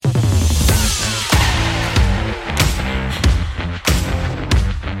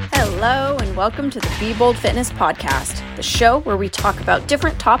Hello, and welcome to the Be Bold Fitness Podcast, the show where we talk about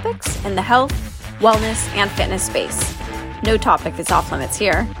different topics in the health, wellness, and fitness space. No topic is off limits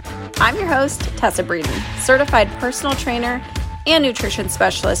here. I'm your host, Tessa Breeden, certified personal trainer and nutrition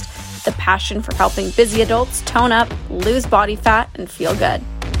specialist with a passion for helping busy adults tone up, lose body fat, and feel good.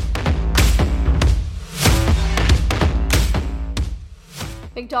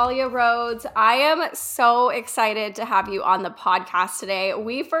 Migdalia, Rhodes, I am so excited to have you on the podcast today.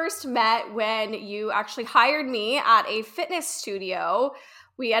 We first met when you actually hired me at a fitness studio.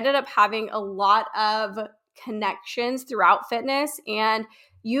 We ended up having a lot of connections throughout fitness, and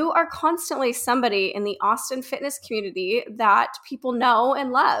you are constantly somebody in the Austin fitness community that people know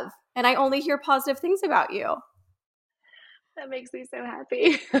and love. And I only hear positive things about you. That makes me so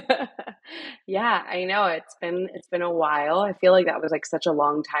happy. Yeah, I know it's been a while. I feel like that was like such a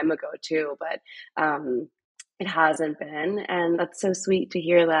long time ago too, but it hasn't been, and that's so sweet to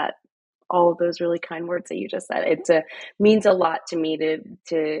hear that all of those really kind words that you just said. It means a lot to me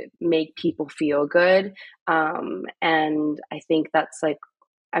to make people feel good, and I think that's like,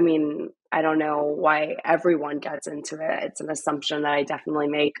 I mean, I don't know why everyone gets into it. It's an assumption that I definitely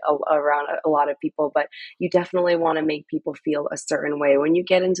make around a lot of people, but you definitely want to make people feel a certain way when you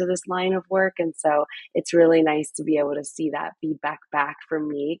get into this line of work. And so it's really nice to be able to see that feedback back from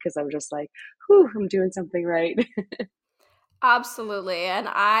me, because I'm just like, whew, I'm doing something right. Absolutely. And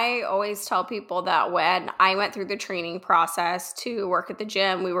I always tell people that when I went through the training process to work at the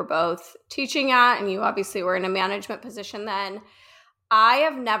gym we were both teaching at, and you obviously were in a management position then, I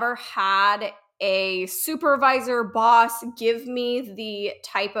have never had a supervisor, boss give me the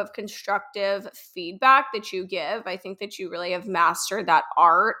type of constructive feedback that you give. I think that you really have mastered that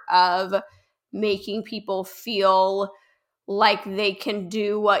art of making people feel like they can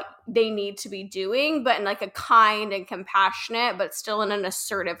do what they need to be doing, but in like a kind and compassionate, but still in an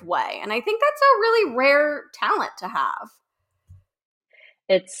assertive way. And I think that's a really rare talent to have.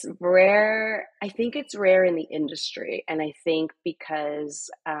 It's rare. I think it's rare in the industry. And I think because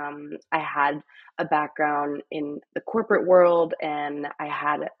I had a background in the corporate world and I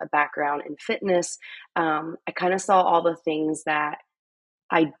had a background in fitness, I kind of saw all the things that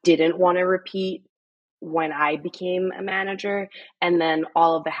I didn't want to repeat when I became a manager, and then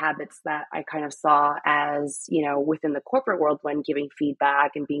all of the habits that I kind of saw as, within the corporate world when giving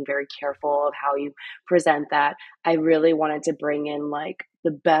feedback and being very careful of how you present that. I really wanted to bring in like the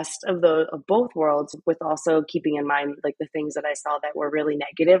best of both worlds, with also keeping in mind like the things that I saw that were really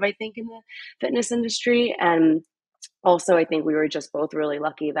negative, I think, in the fitness industry. And also, I think we were just both really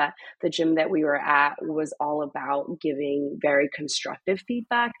lucky that the gym that we were at was all about giving very constructive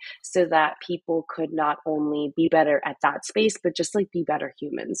feedback so that people could not only be better at that space, but just like be better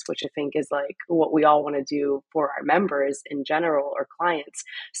humans, which I think is like what we all want to do for our members in general or clients.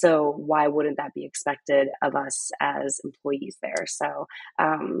 So why wouldn't that be expected of us as employees there? So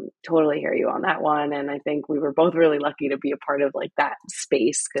totally hear you on that one. And I think we were both really lucky to be a part of like that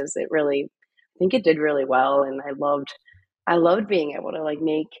space, because I think it did really well, and I loved being able to like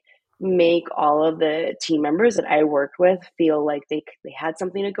make all of the team members that I worked with feel like they had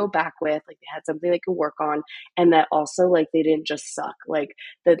something to go back with, like they had something they could work on, and that also like they didn't just suck, like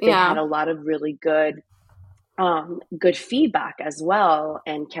that they had Yeah. a lot of really good feedback as well,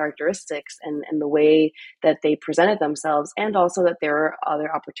 and characteristics, and the way that they presented themselves, and also that there are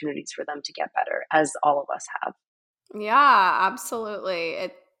other opportunities for them to get better, as all of us have. Yeah, absolutely.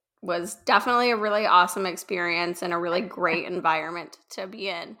 It was definitely a really awesome experience and a really great environment to be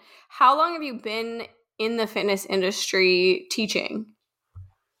in. How long have you been in the fitness industry teaching?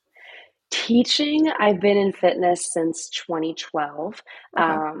 Teaching, I've been in fitness since 2012. Okay.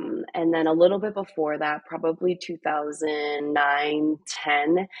 And then a little bit before that, probably 2009,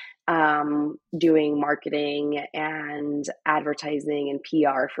 10, doing marketing and advertising and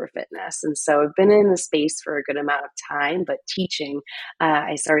PR for fitness. And so I've been in the space for a good amount of time, but teaching,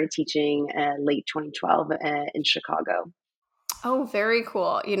 I started teaching late 2012 in Chicago. Oh, very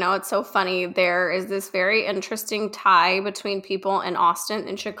cool. It's so funny. There is this very interesting tie between people in Austin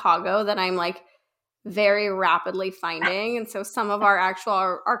and Chicago that I'm like very rapidly finding. And so some of our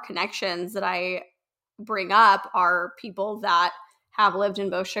connections that I bring up are people that have lived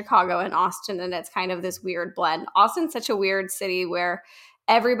in both Chicago and Austin, and it's kind of this weird blend. Austin's such a weird city where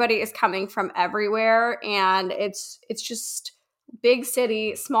everybody is coming from everywhere, and it's just big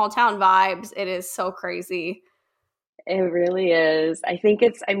city, small town vibes. It is so crazy. It really is. I think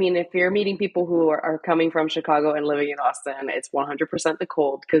it's, I mean, if you're meeting people who are coming from Chicago and living in Austin, it's 100% the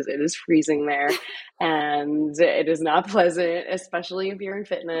cold because it is freezing there and it is not pleasant, especially if you're in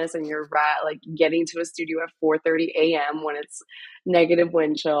fitness and you're like getting to a studio at 4:30 a.m. when it's negative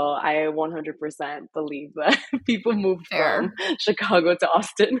wind chill. I 100% believe that people moved from Fair. Chicago to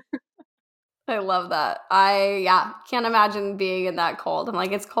Austin. I love that. Yeah, can't imagine being in that cold. I'm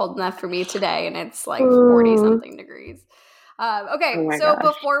like, it's cold enough for me today, and it's like 40 Mm. something degrees. Oh Okay, my so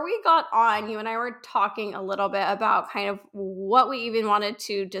gosh. before we got on, you and I were talking a little bit about kind of what we even wanted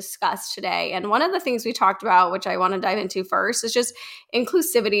to discuss today. And one of the things we talked about, which I want to dive into first, is just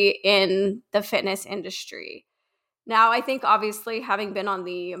inclusivity in the fitness industry. Now, I think obviously having been on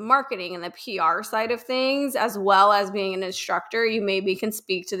the marketing and the PR side of things, as well as being an instructor, you maybe can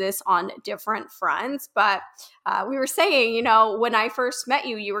speak to this on different fronts. But we were saying, when I first met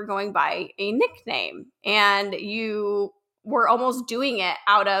you, you were going by a nickname and you were almost doing it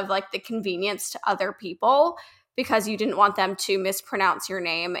out of like the convenience to other people because you didn't want them to mispronounce your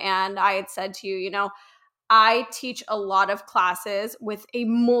name. And I had said to you, I teach a lot of classes with a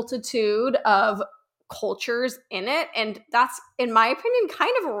multitude of cultures in it. And that's, in my opinion,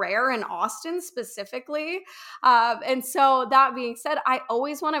 kind of rare in Austin specifically. And so, that being said, I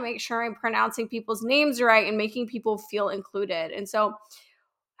always want to make sure I'm pronouncing people's names right and making people feel included. And so,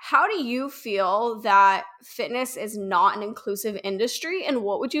 how do you feel that fitness is not an inclusive industry? And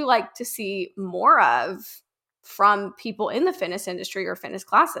what would you like to see more of from people in the fitness industry or fitness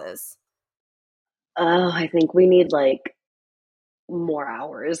classes? Oh, I think we need like more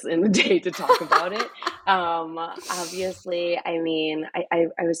hours in the day to talk about it. Obviously, I mean, I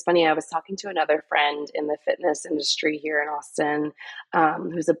was funny. I was talking to another friend in the fitness industry here in Austin,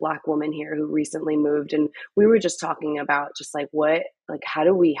 who's a Black woman here who recently moved, and we were just talking about just like how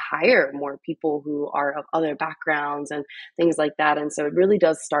do we hire more people who are of other backgrounds and things like that. And so it really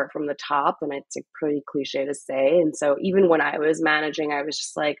does start from the top, and it's a pretty cliche to say. And so even when I was managing, I was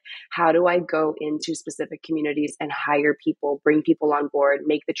just like, how do I go into specific communities and hire people, bring people on board,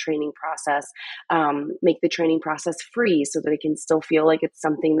 make the training process free so that they can still feel like it's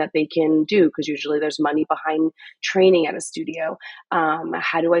something that they can do because usually there's money behind training at a studio.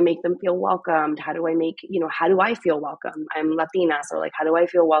 How do I make them feel welcomed? How do I feel welcome? I'm Latina, so like, how do I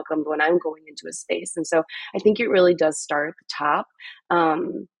feel welcomed when I'm going into a space? And so I think it really does start at the top.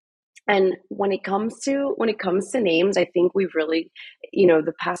 And when it comes to names, I think we've really,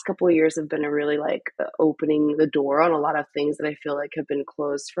 the past couple of years have been a really like opening the door on a lot of things that I feel like have been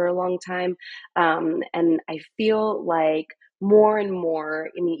closed for a long time. And I feel like more and more.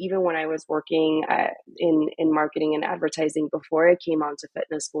 I mean, even when I was working in marketing and advertising before I came onto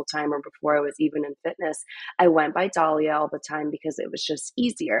fitness full time, or before I was even in fitness, I went by Dahlia all the time because it was just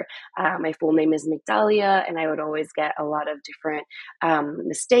easier. My full name is Migdalia, and I would always get a lot of different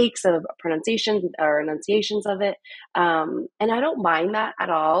mistakes of pronunciation or enunciations of it. And I don't mind that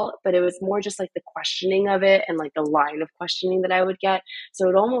at all, but it was more just like the questioning of it and like the line of questioning that I would get. So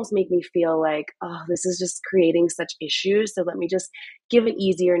it almost made me feel like, oh, this is just creating such issues. So let me just give an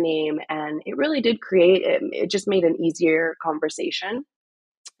easier name. And it really did create it. It just made an easier conversation.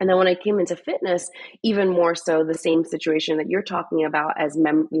 And then when I came into fitness, even more so, the same situation that you're talking about as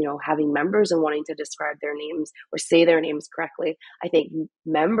having members and wanting to describe their names or say their names correctly. I think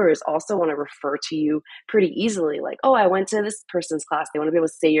members also want to refer to you pretty easily, like, oh, I went to this person's class. They want to be able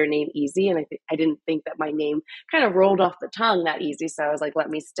to say your name easy, and I didn't think that my name kind of rolled off the tongue that easy, so I was like, let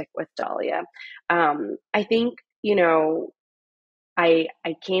me stick with Dahlia. I think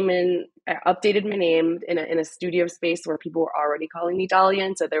I came in, I updated my name in a studio space where people were already calling me Dahlia.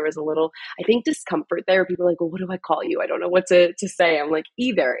 And so there was a little, I think, discomfort there. People were like, well, what do I call you? I don't know what to say. I'm like,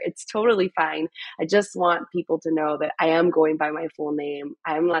 either. It's totally fine. I just want people to know that I am going by my full name.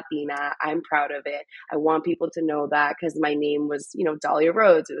 I'm Latina. I'm proud of it. I want people to know that because my name was, Dahlia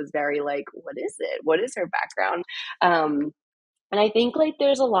Rhodes. It was very like, what is it? What is her background? And I think like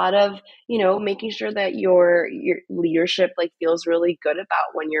there's a lot of, making sure that your leadership like feels really good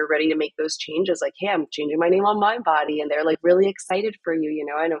about when you're ready to make those changes. Like, hey, I'm changing my name on my body, and they're like really excited for you.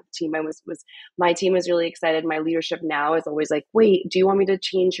 I know the team I was my team is really excited. My leadership now is always like, wait, do you want me to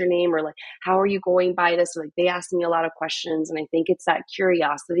change your name, or like, how are you going by this? So, like, they ask me a lot of questions, and I think it's that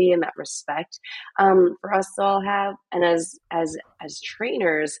curiosity and that respect for us to all have. And as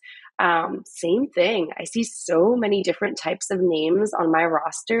trainers, Same thing. I see so many different types of names on my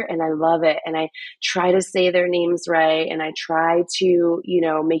roster and I love it. And I try to say their names right. And I try to,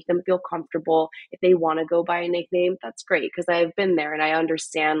 make them feel comfortable. If they want to go by a nickname, that's great because I've been there and I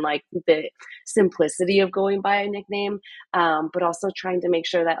understand like the simplicity of going by a nickname. But also trying to make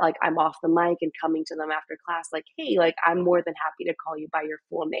sure that like I'm off the mic and coming to them after class, like, hey, like I'm more than happy to call you by your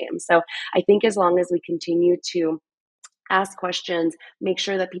full name. So I think as long as we continue to ask questions, make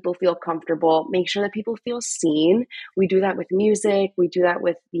sure that people feel comfortable, make sure that people feel seen. We do that with music, we do that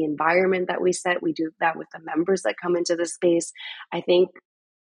with the environment that we set, we do that with the members that come into the space. I think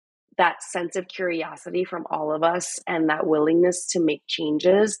that sense of curiosity from all of us and that willingness to make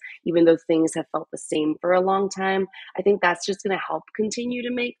changes, even though things have felt the same for a long time, I think that's just going to help continue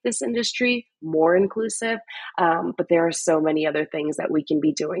to make this industry more inclusive. But there are so many other things that we can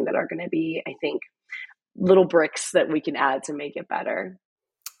be doing that are going to be, I think, little bricks that we can add to make it better.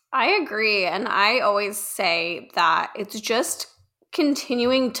 I agree. And I always say that it's just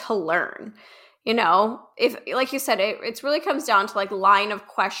continuing to learn. If, like you said, it really comes down to like line of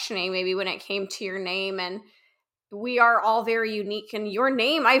questioning, maybe when it came to your name. And we are all very unique. And your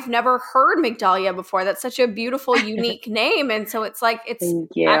name, I've never heard Migdalia before. That's such a beautiful, unique name. And so it's like, it's Thank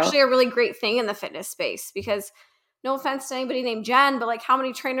you. actually a really great thing in the fitness space because no offense to anybody named Jen, but like how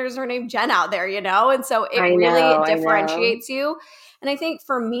many trainers are named Jen out there, And so it really I know. differentiates you. And I think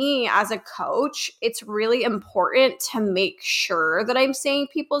for me as a coach, it's really important to make sure that I'm saying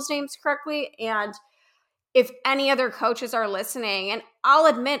people's names correctly. And if any other coaches are listening, and I'll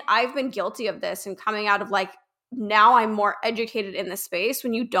admit I've been guilty of this and coming out of like, now I'm more educated in the space.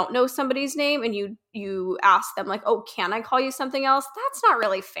 When you don't know somebody's name and you ask them like, oh, can I call you something else? That's not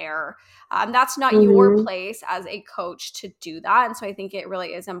really fair. That's not your Mm-hmm. place as a coach to do that. And so I think it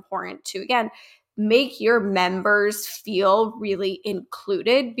really is important to, again, make your members feel really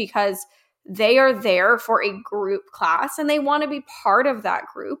included because they are there for a group class and they want to be part of that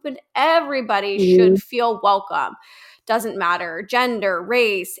group, and everybody Mm-hmm. should feel welcome. Doesn't matter gender,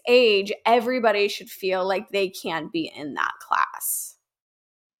 race, age, everybody should feel like they can be in that class.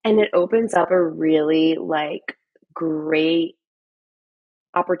 And it opens up a really like great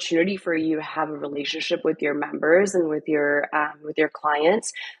opportunity for you to have a relationship with your members and with your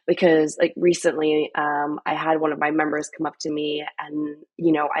clients, because like recently I had one of my members come up to me and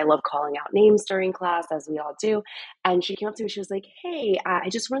I love calling out names during class as we all do, and she came up to me, she was like, hey, I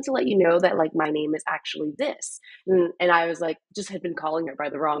just wanted to let you know that like my name is actually this, and I was like, just had been calling her by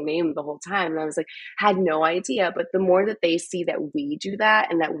the wrong name the whole time, and I was like, had no idea. But the more that they see that we do that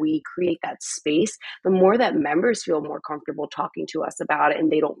and that we create that space, the more that members feel more comfortable talking to us about it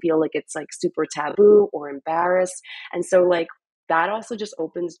and they don't feel like it's like super taboo or embarrassed. And so like that also just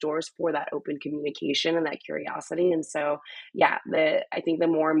opens doors for that open communication and that curiosity. And so yeah, I think the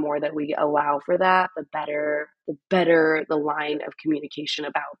more and more that we allow for that, the better the line of communication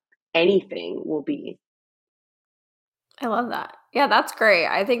about anything will be. I love that. Yeah, that's great.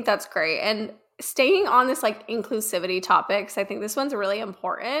 I think that's great. And staying on this like inclusivity topics, I think this one's really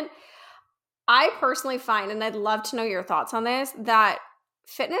important. I personally find, and I'd love to know your thoughts on this, that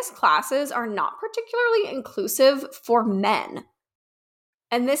fitness classes are not particularly inclusive for men.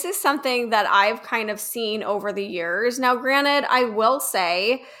 And this is something that I've kind of seen over the years. Now, granted, I will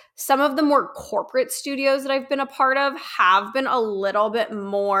say some of the more corporate studios that I've been a part of have been a little bit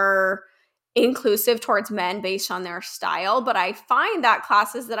more inclusive towards men based on their style. But I find that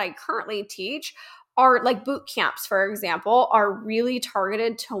classes that I currently teach are like boot camps, for example, are really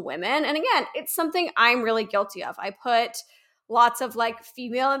targeted to women. And again, it's something I'm really guilty of. I put lots of like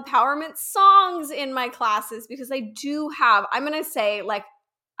female empowerment songs in my classes because I do have, I'm going to say like,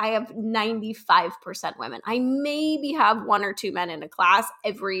 I have 95% women. I maybe have one or two men in a class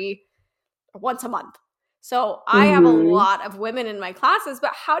every once a month. So I have a Mm-hmm. lot of women in my classes,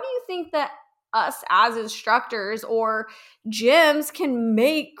 but how do you think that us as instructors or gyms can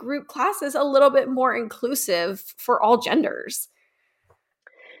make group classes a little bit more inclusive for all genders?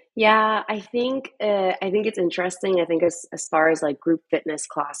 Yeah, I think it's interesting. I think as far as like group fitness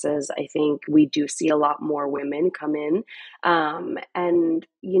classes, I think we do see a lot more women come in. And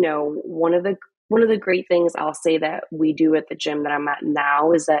one of the great things I'll say that we do at the gym that I'm at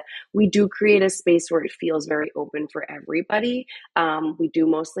now is that we do create a space where it feels very open for everybody. We do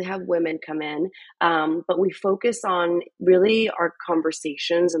mostly have women come in, but we focus on really our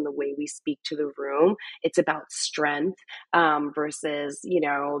conversations and the way we speak to the room. It's about strength versus,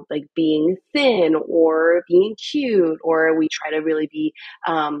 like being thin or being cute, or we try to really be,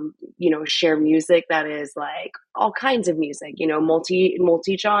 share music that is like all kinds of music,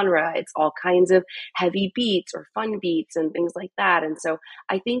 multi genre. It's all kinds of heavy beats or fun beats and things like that. And so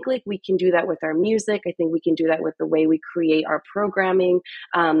I think like we can do that with our music. I think we can do that with the way we create our programming,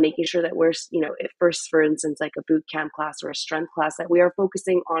 making sure that we're, if first, for instance, like a boot camp class or a strength class, that we are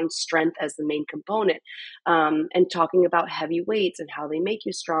focusing on strength as the main component, and talking about heavy weights and how they make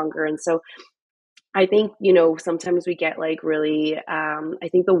you stronger. And so I think, sometimes we get like really, I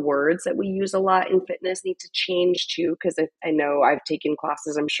think the words that we use a lot in fitness need to change too. Cause I know I've taken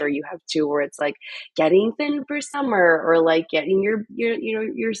classes, I'm sure you have too, where it's like getting thin for summer or like getting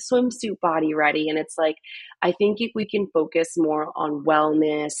your swimsuit body ready. And it's like, I think if we can focus more on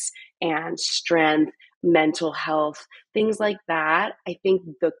wellness and strength, mental health, things like that, I think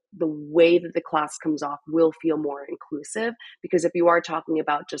the way that the class comes off will feel more inclusive. Because if you are talking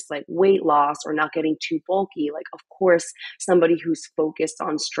about just like weight loss or not getting too bulky, like of course somebody who's focused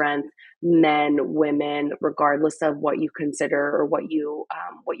on strength, men, women, regardless of what you consider or what you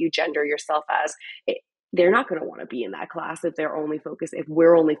gender yourself as, they're not going to want to be in that class if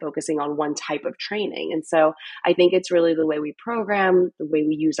we're only focusing on one type of training. And so I think it's really the way we program, the way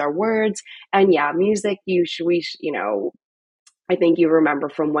we use our words, and yeah, music. I think you remember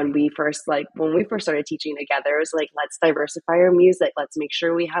from when we first started teaching together, it was like, let's diversify our music. Let's make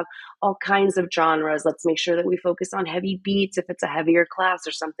sure we have all kinds of genres. Let's make sure that we focus on heavy beats if it's a heavier class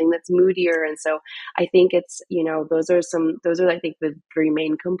or something that's moodier. And so I think those are, I think, the three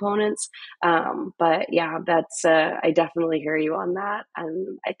main components. But yeah, I definitely hear you on that.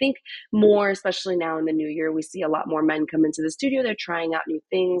 And I think more, especially now in the new year, we see a lot more men come into the studio. They're trying out new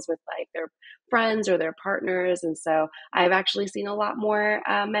things with like their friends or their partners. And so I've actually seen a lot more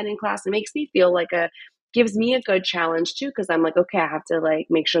men in class. It makes me feel like gives me a good challenge too, because I'm like, okay, I have to like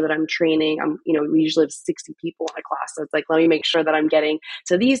make sure that I'm training. We usually have 60 people in a class. So it's like, let me make sure that I'm getting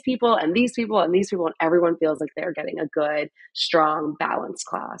to these people and these people and these people, and everyone feels like they're getting a good, strong, balanced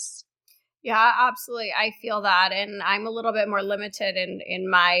class. Yeah, absolutely. I feel that. And I'm a little bit more limited in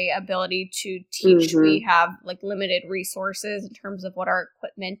my ability to teach. Mm-hmm. We have like limited resources in terms of what our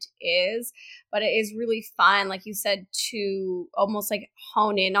equipment is, but it is really fun, like you said, to almost like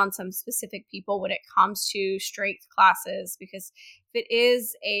hone in on some specific people when it comes to strength classes. Because if it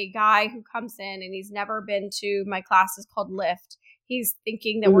is a guy who comes in and he's never been to my classes called Lift, he's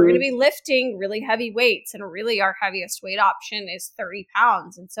thinking that we're going to Mm-hmm. be lifting really heavy weights, and really our heaviest weight option is 30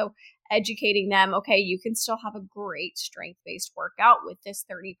 pounds. And so educating them, okay, you can still have a great strength-based workout with this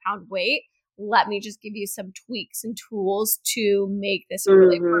 30-pound weight. Let me just give you some tweaks and tools to make this a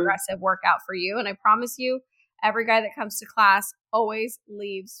really Mm-hmm. progressive workout for you. And I promise you, every guy that comes to class always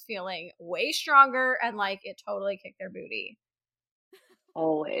leaves feeling way stronger and like it totally kicked their booty.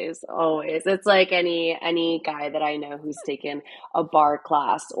 Always, always. It's like any guy that I know who's taken a bar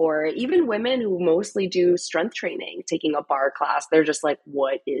class, or even women who mostly do strength training, taking a bar class. They're just like,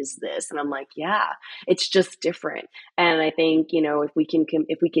 "What is this?" And I'm like, "Yeah, it's just different." And I think, if we can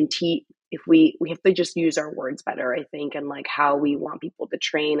teach, if we have to just use our words better, I think, and like how we want people to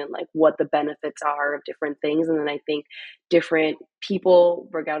train and like what the benefits are of different things. And then I think different people,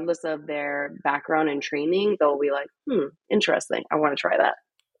 regardless of their background and training, they'll be like, interesting. I want to try that.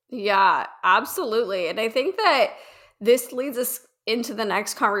 Yeah, absolutely. And I think that this leads us into the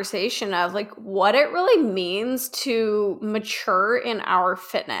next conversation of like what it really means to mature in our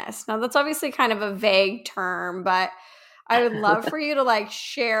fitness. Now, that's obviously kind of a vague term, but I would love for you to like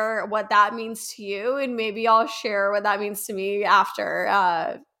share what that means to you, and maybe I'll share what that means to me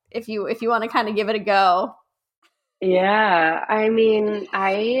after, if you want to kind of give it a go. Yeah, I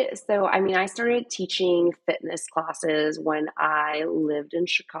started teaching fitness classes when I lived in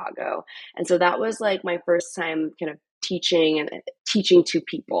Chicago. And so that was like my first time kind of teaching and teaching to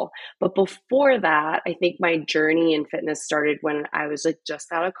people. But before that, I think my journey in fitness started when I was like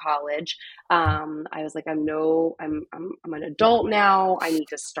just out of college. I was like, I'm an adult now. I need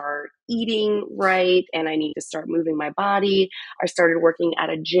to start eating right and I need to start moving my body. I started working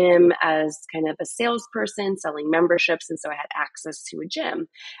at a gym as kind of a salesperson, selling memberships. And so I had access to a gym.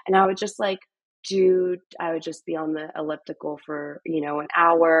 And I would just be on the elliptical for, an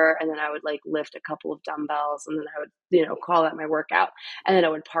hour. And then I would like lift a couple of dumbbells. And then I would, call that my workout. And then I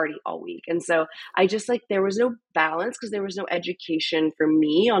would party all week. And so I just like, there was no balance because there was no education for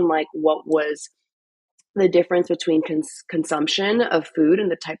me on like what was the difference between consumption of food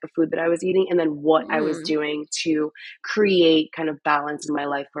and the type of food that I was eating, and then what I was Mm. doing to create kind of balance in my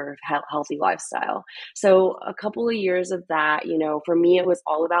life for a healthy lifestyle. So a couple of years of that, for me, it was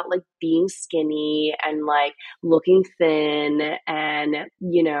all about like being skinny and like looking thin and,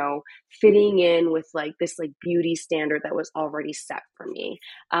 fitting in with like this like beauty standard that was already set for me,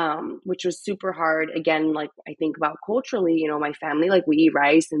 which was super hard. Again, like I think about culturally, my family, like we eat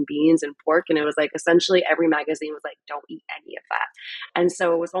rice and beans and pork. And it was like essentially every magazine was like, don't eat any of that. And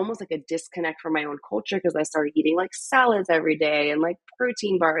so it was almost like a disconnect from my own culture because I started eating like salads every day and like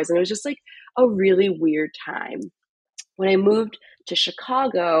protein bars. And it was just like a really weird time. When I moved to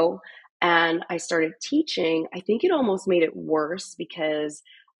Chicago and I started teaching, I think it almost made it worse because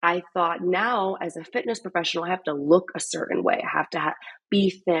I thought now as a fitness professional, I have to look a certain way. I have to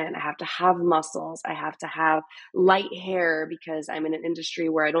be thin. I have to have muscles. I have to have light hair because I'm in an industry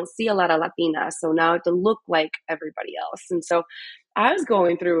where I don't see a lot of Latinas. So now I have to look like everybody else. And so I was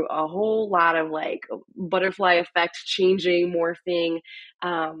going through a whole lot of like butterfly effect, changing, morphing.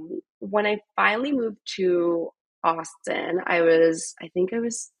 When I finally moved to Austin, I think I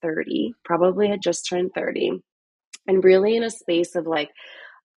was 30, probably had just turned 30, and really in a space of like,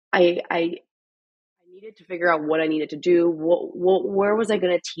 I needed to figure out what I needed to do. Where was I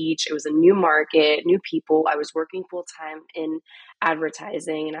going to teach? It was a new market, new people. I was working full time in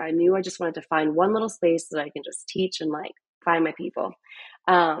advertising, and I knew I just wanted to find one little space that I can just teach and like find my people.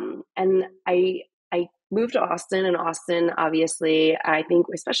 And I moved to Austin, and Austin, obviously, I think,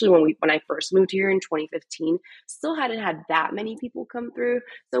 especially when I first moved here in 2015, still hadn't had that many people come through.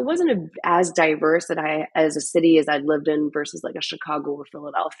 So it wasn't as diverse as a city as I'd lived in versus like a Chicago or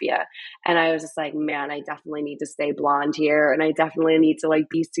Philadelphia. And I was just like, man, I definitely need to stay blonde here. And I definitely need to like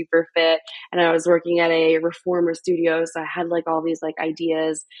be super fit. And I was working at a reformer studio. So I had like all these like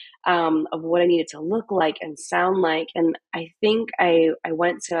ideas of what I needed to look like and sound like. And I think I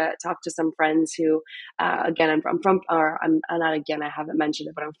went to talk to some friends who, again, I'm from, or I'm not again, I haven't mentioned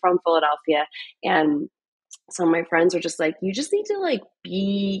it, but I'm from Philadelphia. And some of my friends are just like, you just need to like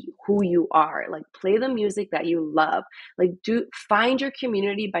be who you are, like play the music that you love, like find your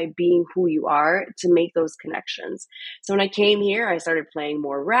community by being who you are to make those connections. So when I came here, I started playing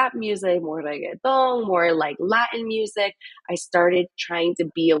more rap music, more reggaeton, more like Latin music. I started trying to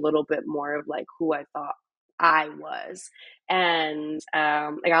be a little bit more of like who I thought I was. And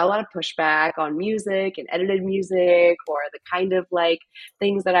I got a lot of pushback on music and edited music or the kind of like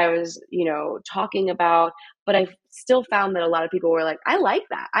things that I was, talking about. But I still found that a lot of people were like, I like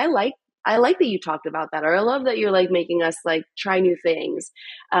that. I like that you talked about that, or I love that you're like making us like try new things.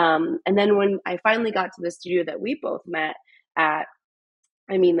 And then when I finally got to the studio that we both met at,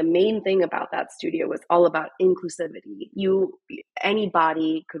 I mean, the main thing about that studio was all about inclusivity.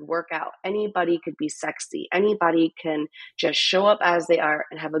 Anybody could work out, anybody could be sexy, anybody can just show up as they are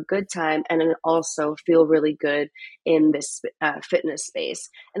and have a good time, and then also feel really good in this fitness space.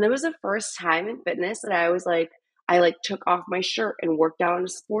 And there was the first time in fitness that I like took off my shirt and worked out in a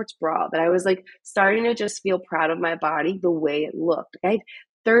sports bra. That I was like starting to just feel proud of my body the way it looked. I had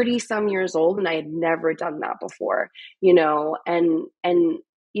 30 some years old and I had never done that before, and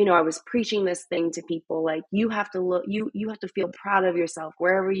I was preaching this thing to people like, you have to look, you have to feel proud of yourself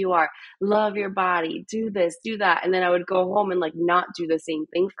wherever you are, love your body, do this, do that. And then I would go home and like not do the same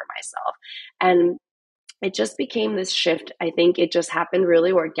thing for myself. And it just became this shift. I think it just happened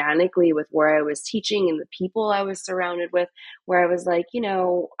really organically with where I was teaching and the people I was surrounded with, where I was like,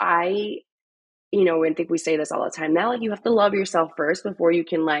 I think we say this all the time now, like you have to love yourself first before you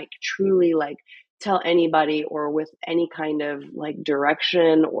can like truly like tell anybody or with any kind of like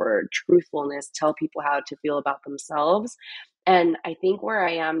direction or truthfulness, tell people how to feel about themselves. And I think where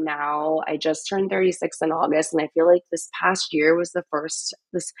I am now, I just turned 36 in August. And I feel like this past year is the first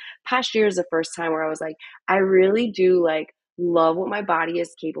time where I was like, I really do like love what my body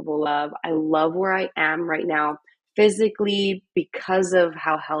is capable of. I love where I am right now physically because of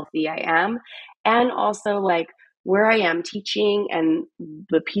how healthy I am, and also like where I am teaching and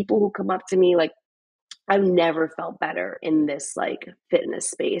the people who come up to me, like I've never felt better in this like fitness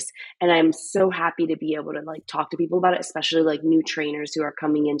space. And I'm so happy to be able to like talk to people about it, especially like new trainers who are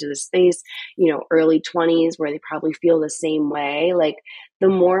coming into the space, early 20s where they probably feel the same way. Like the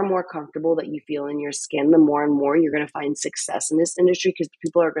more and more comfortable that you feel in your skin, the more and more you're going to find success in this industry because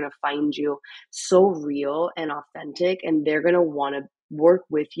people are going to find you so real and authentic, and they're going to want to work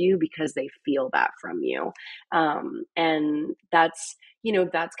with you because they feel that from you. And that's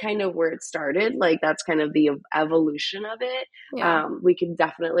kind of where it started. Like that's kind of the evolution of it. Yeah. We could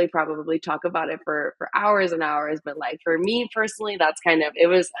definitely probably talk about it for hours and hours, but like for me personally, that's kind of, it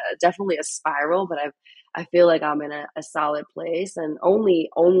was definitely a spiral, but I feel like I'm in a solid place, and only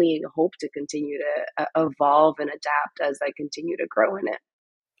hope to continue to evolve and adapt as I continue to grow in it.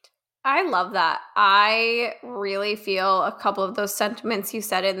 I love that. I really feel a couple of those sentiments you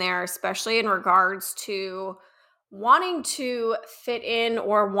said in there, especially in regards to wanting to fit in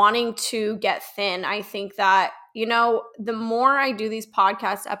or wanting to get thin. I think that, the more I do these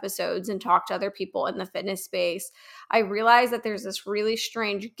podcast episodes and talk to other people in the fitness space, I realize that there's this really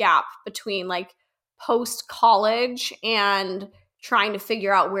strange gap between like post college and trying to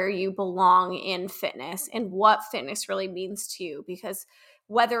figure out where you belong in fitness and what fitness really means to you. Because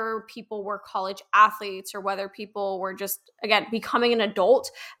whether people were college athletes or whether people were just, again, becoming an adult,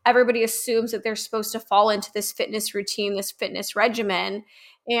 everybody assumes that they're supposed to fall into this fitness routine, this fitness regimen.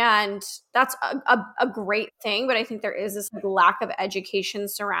 And that's a great thing. But I think there is this like lack of education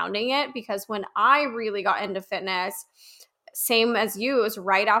surrounding it, because when I really got into fitness, same as you, it was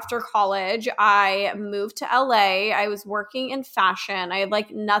right after college. I moved to LA. I was working in fashion. I had like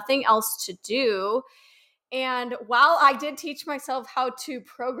nothing else to do. And while I did teach myself how to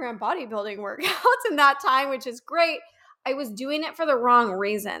program bodybuilding workouts in that time, which is great, I was doing it for the wrong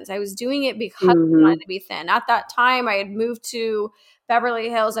reasons. I was doing it because I Hmm. wanted to be thin. At that time, I had moved to Beverly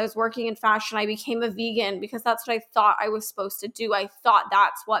Hills. I was working in fashion. I became a vegan because that's what I thought I was supposed to do. I thought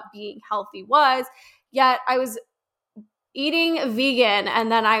that's what being healthy was. Yet I was eating vegan and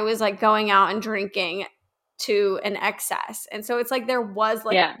then I was like going out and drinking to an excess. And so it's like there was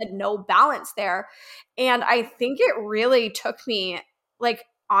like Yeah. no balance there. And I think it really took me like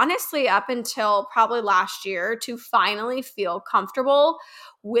honestly up until probably last year to finally feel comfortable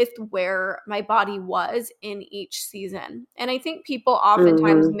with where my body was in each season. And I think people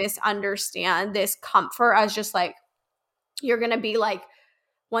oftentimes Hmm. misunderstand this comfort as just like you're going to be like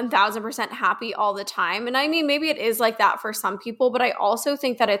 1000% happy all the time. And I mean, maybe it is like that for some people, but I also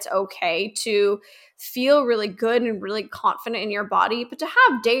think that it's okay to feel really good and really confident in your body, but to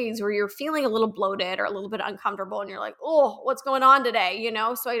have days where you're feeling a little bloated or a little bit uncomfortable and you're like, oh, what's going on today?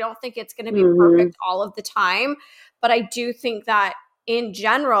 So I don't think it's going to be Hmm. perfect all of the time. But I do think that in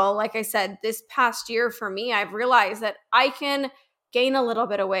general, like I said, this past year for me, I've realized that I can gain a little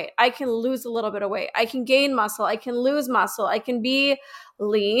bit of weight. I can lose a little bit of weight. I can gain muscle. I can lose muscle. I can be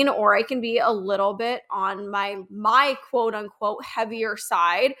lean, or I can be a little bit on my quote unquote heavier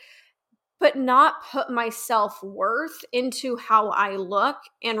side, but not put my self-worth into how I look,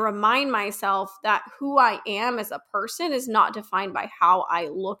 and remind myself that who I am as a person is not defined by how I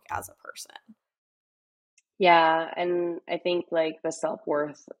look as a person. Yeah, and I think like the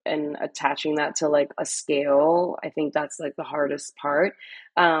self-worth and attaching that to like a scale, I think that's like the hardest part.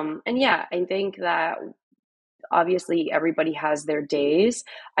 And yeah, I think that obviously everybody has their days.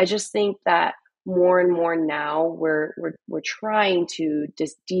 I just think that more and more now we're trying to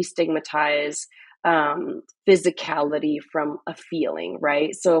destigmatize physicality from a feeling,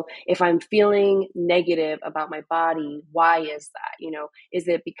 right? So if I'm feeling negative about my body, why is that? Is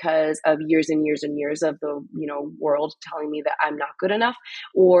it because of years and years and years of the world telling me that I'm not good enough,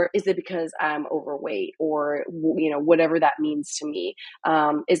 or is it because I'm overweight, or whatever that means to me?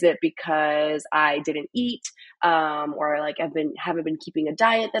 Is it because I didn't eat, or like haven't been keeping a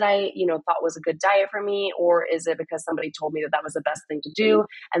diet that I thought was a good diet for me, or is it because somebody told me that that was the best thing to do,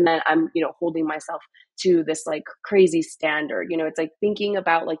 and then I'm holding myself to this like crazy standard? It's like thinking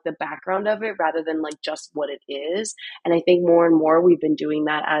about like the background of it rather than like just what it is. And I think more and more we've been doing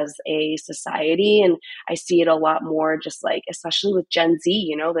that as a society, and I see it a lot more just like especially with Gen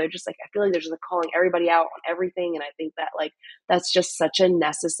Z. They're just like, I feel like they're just like calling everybody out on everything, and I think that like that's just such a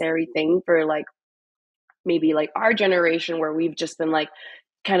necessary thing for like maybe like our generation, where we've just been like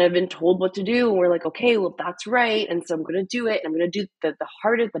kind of been told what to do, and we're like, okay, well that's right, and so I'm going to do it, and I'm going to do the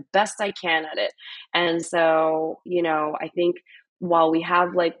hardest, the best I can at it. And so I think while we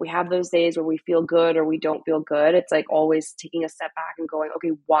have those days where we feel good or we don't feel good, it's like always taking a step back and going,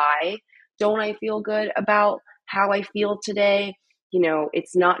 okay, why don't I feel good about how I feel today?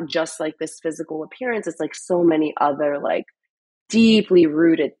 It's not just like this physical appearance, it's like so many other like deeply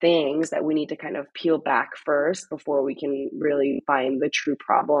rooted things that we need to kind of peel back first before we can really find the true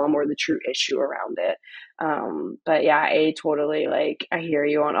problem or the true issue around it. But yeah, I hear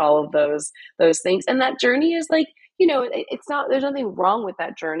you on all of those things, and that journey is like it's not, there's nothing wrong with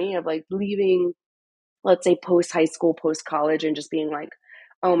that journey of like leaving, let's say, post high school, post college, and just being like,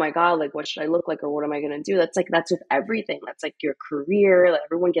 oh my God, like what should I look like, or what am I going to do? That's with everything. That's like your career. Like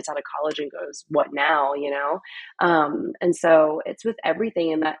everyone gets out of college and goes, what now? And so it's with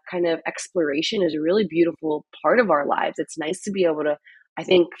everything. And that kind of exploration is a really beautiful part of our lives. It's nice to be able to, I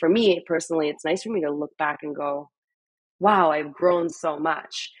think for me personally, it's nice for me to look back and go, wow, I've grown so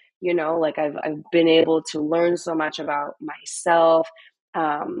much. like I've been able to learn so much about myself,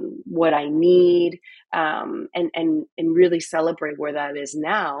 what I need, and really celebrate where that is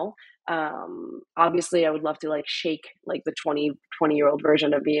now. Obviously I would love to like shake like the 20-year-old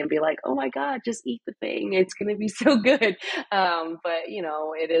version of me and be like, oh my God, just eat the thing, it's going to be so good. But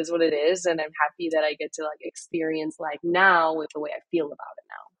it is what it is, and I'm happy that I get to like experience life now with the way I feel about it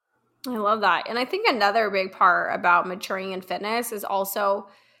now. I love that. And I think another big part about maturing in fitness is also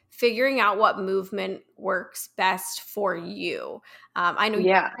figuring out what movement works best for you. I know you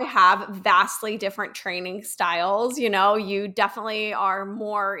Yeah. have vastly different training styles. You definitely are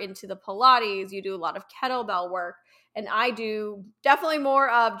more into the Pilates, you do a lot of kettlebell work, and I do definitely more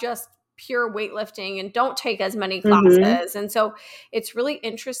of just pure weightlifting and don't take as many Hmm. classes. And so it's really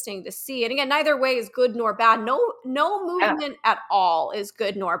interesting to see. And again, neither way is good nor bad. No Yeah. movement at all is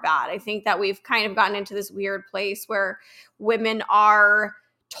good nor bad. I think that we've kind of gotten into this weird place where women are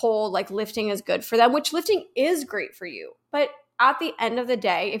told like lifting is good for them, which lifting is great for you. But at the end of the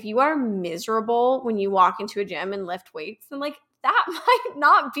day, if you are miserable when you walk into a gym and lift weights, then like that might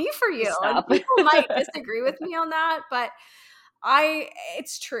not be for you. And Stop. people might disagree with me on that, but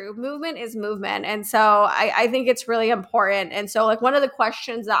it's true. Movement is movement. And so I think it's really important. And so like one of the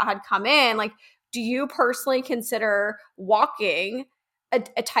questions that had come in, like, do you personally consider walking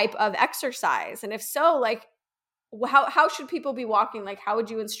a type of exercise? And if so, like, how should people be walking? Like, how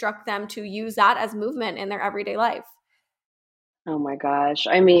would you instruct them to use that as movement in their everyday life? Oh my gosh.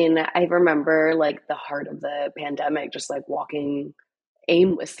 I mean, I remember like the heart of the pandemic, just like walking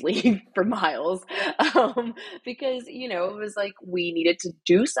aimlessly for miles, because it was like we needed to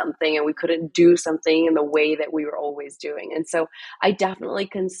do something and we couldn't do something in the way that we were always doing. And so I definitely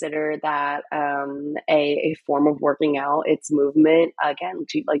consider that a form of working out. It's movement. Again,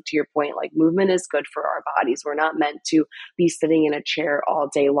 to your point, like movement is good for our bodies. We're not meant to be sitting in a chair all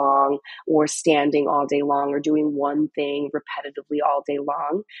day long or standing all day long or doing one thing repetitively all day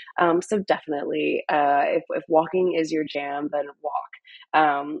long. So definitely, if walking is your jam, then walk.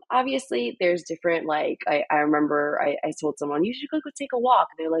 Obviously there's different, like I remember I told someone you should go take a walk.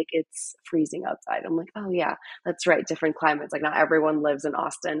 They're like, it's freezing outside. I'm like, oh yeah, that's right, different climates, like not everyone lives in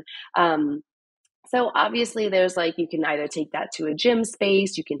Austin. So obviously there's like, you can either take that to a gym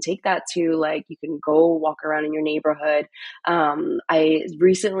space, you can take that to like, you can go walk around in your neighborhood. I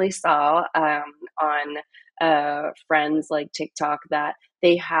recently saw on friends like TikTok that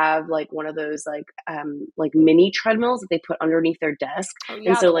they have like one of those like mini treadmills that they put underneath their desk. Oh And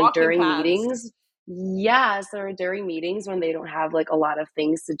yeah, so the like walking during pads. meetings, yeah, so during meetings when they don't have like a lot of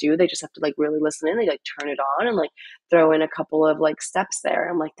things to do, they just have to like really listen in. They like turn it on and like throw in a couple of like steps there.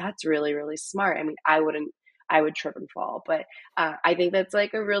 I'm like, that's really, really smart. I mean, I would trip and fall, but I think that's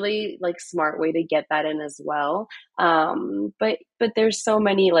like a really like smart way to get that in as well. But there's so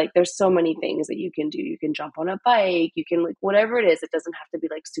many things that you can do. You can jump on a bike, you can like whatever it is. It doesn't have to be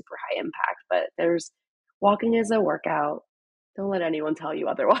like super high impact, but there's walking is a workout. Don't let anyone tell you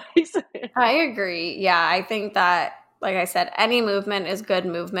otherwise. I agree. Yeah, I think that, like I said, any movement is good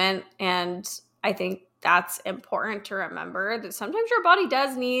movement. And I think that's important to remember that sometimes your body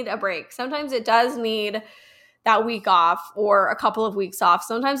does need a break. Sometimes it does need that week off or a couple of weeks off.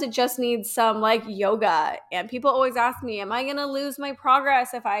 Sometimes it just needs some like yoga. And people always ask me, am I going to lose my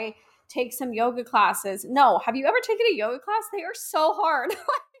progress if I take some yoga classes? No. Have you ever taken a yoga class? They are so hard.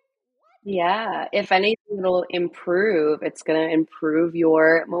 Yeah, if anything, it'll improve. It's going to improve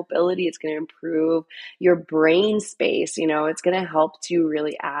your mobility. It's going to improve your brain space. It's going to help to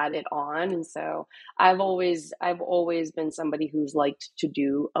really add it on. And so I've always been somebody who's liked to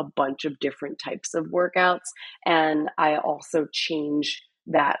do a bunch of different types of workouts. And I also change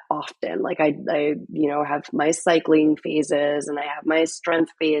that often. Like I have my cycling phases and I have my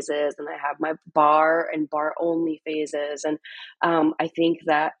strength phases and I have my bar and bar only phases. And I think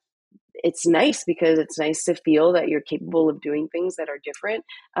that it's nice because it's nice to feel that you're capable of doing things that are different.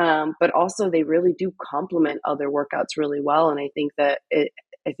 But also they really do complement other workouts really well. And I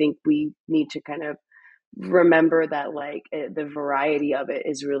think we need to kind of remember that like the variety of it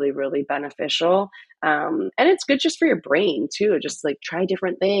is really really beneficial, and it's good just for your brain too, just like try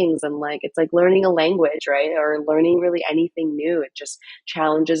different things, and like it's like learning a language, right, or learning really anything new. It just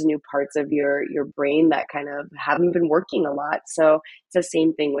challenges new parts of your brain that kind of haven't been working a lot. So it's the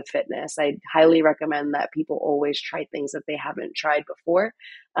same thing with fitness. I highly recommend that people always try things that they haven't tried before,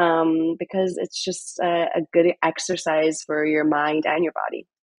 because it's just a good exercise for your mind and your body.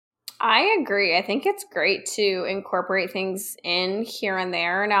 I agree. I think it's great to incorporate things in here and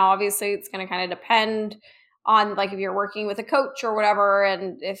there. Now, obviously, it's going to kind of depend on like if you're working with a coach or whatever,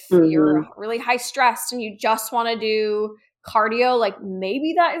 and if you're Hmm. really high stressed and you just want to do cardio, like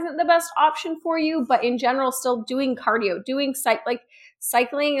maybe that isn't the best option for you, but in general, still doing cardio, doing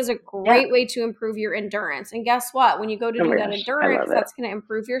cycling is a Yeah. great way to improve your endurance. And guess what? When you go to Oh do my that gosh, I endurance, love it. that's going to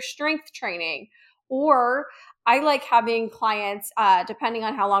improve your strength training. Or I like having clients, depending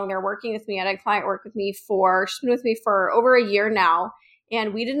on how long they're working with me. I had a client work with me she's been with me for over a year now.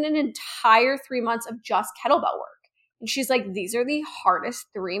 And we did an entire 3 months of just kettlebell work. And she's like, these are the hardest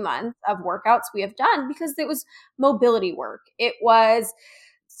 3 months of workouts we have done because it was mobility work. It was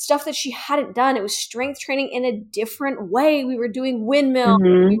stuff that she hadn't done. It was strength training in a different way. We were doing windmills, we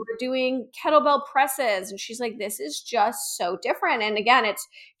Mm-hmm. were doing kettlebell presses. And she's like, this is just so different. And again, it's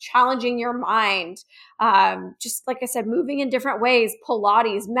challenging your mind. Just like I said, moving in different ways,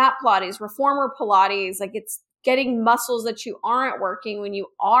 Pilates, mat Pilates, reformer Pilates, like it's getting muscles that you aren't working when you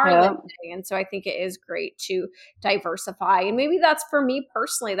are Yeah. lifting. And so I think it is great to diversify. And maybe that's for me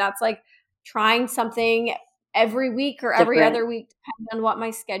personally, that's like trying something every week or every Different. other week, depending on what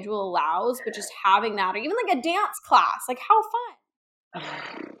my schedule allows, but just having that, or even like a dance class, like how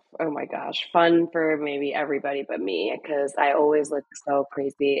fun. Oh my gosh, fun for maybe everybody but me because I always look so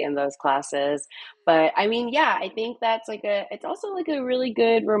crazy in those classes. But I mean, yeah, I think that's it's also like a really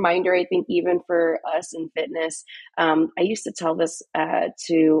good reminder. I think even for us in fitness, I used to tell this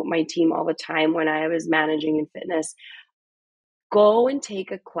to my team all the time when I was managing in fitness. Go and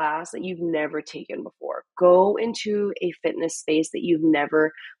take a class that you've never taken before. Go into a fitness space that you've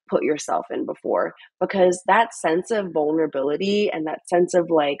never put yourself in before because that sense of vulnerability and that sense of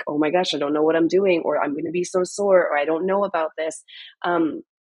like, oh my gosh, I don't know what I'm doing, or I'm going to be so sore, or I don't know about this.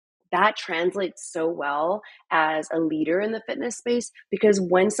 That translates so well as a leader in the fitness space because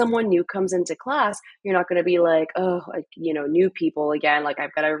when someone new comes into class, you're not going to be like, oh, like, new people again, like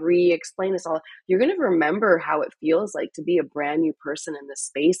I've got to re-explain this all. You're going to remember how it feels like to be a brand new person in this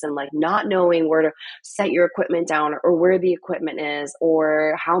space and like not knowing where to set your equipment down or where the equipment is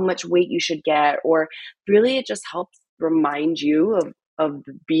or how much weight you should get, or really it just helps remind you of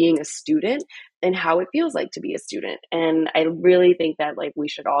being a student and how it feels like to be a student. And I really think that like we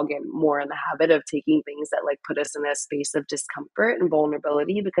should all get more in the habit of taking things that like put us in a space of discomfort and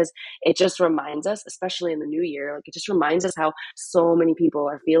vulnerability because it just reminds us, especially in the new year, like it just reminds us how so many people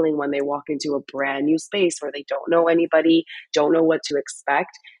are feeling when they walk into a brand new space where they don't know anybody, don't know what to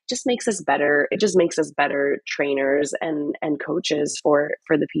expect. It just makes us better. It just makes us better trainers and coaches for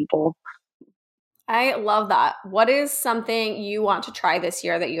the people. I love that. What is something you want to try this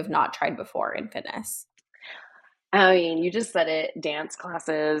year that you have not tried before in fitness? I mean, you just said it, dance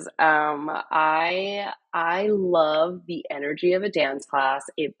classes. I love the energy of a dance class.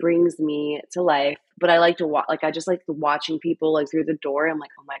 It brings me to life. But I like to watch, like I just like watching people like through the door. I'm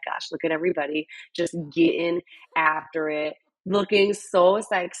like, oh my gosh, look at everybody just getting after it, looking so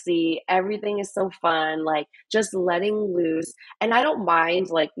sexy. Everything is so fun, like just letting loose. And I don't mind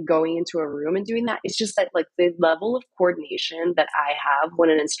like going into a room and doing that. It's just that like the level of coordination that I have when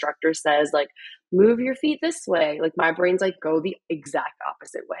an instructor says like move your feet this way. Like my brain's like, go the exact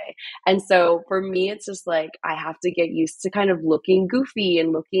opposite way. And so for me, it's just like I have to get used to kind of looking goofy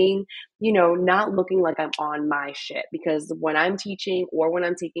and looking, not looking like I'm on my shit. Because when I'm teaching or when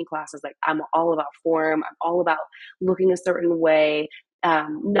I'm taking classes, like I'm all about form, I'm all about looking a certain way.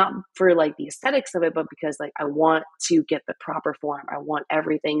 Not for like the aesthetics of it, but because like I want to get the proper form. I want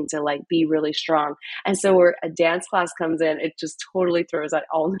everything to like be really strong. And so where a dance class comes in, it just totally throws that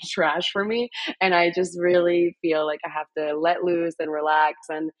all in the trash for me, and I just really feel like I have to let loose and relax.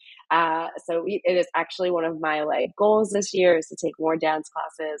 And so it is actually one of my like goals this year is to take more dance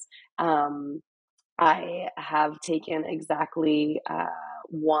classes. Um, I have taken exactly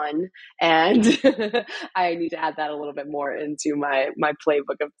one, and I need to add that a little bit more into my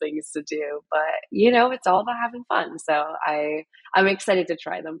playbook of things to do. But it's all about having fun. So I'm excited to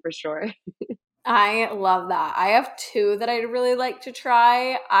try them for sure. I love that. I have two that I'd really like to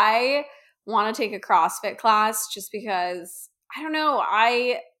try. I want to take a CrossFit class just because I don't know.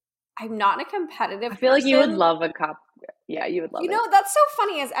 I'm not a I competitive feel like you would person. love a cup. Yeah, you would love it. That's so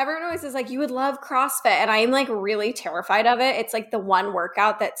funny as everyone always is like, you would love CrossFit. And I'm like really terrified of it. It's like the one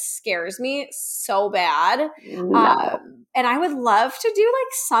workout that scares me so bad. No. And I would love to do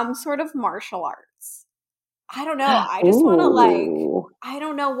like some sort of martial arts. I don't know. I just want to like, Ooh. I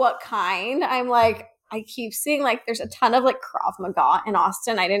don't know what kind. I'm like, I keep seeing like there's a ton of like Krav Maga in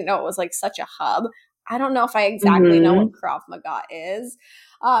Austin. I didn't know it was like such a hub. I don't know if I exactly know what Hmm. Krav Maga is.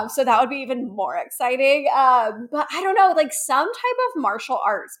 So that would be even more exciting. But I don't know, like some type of martial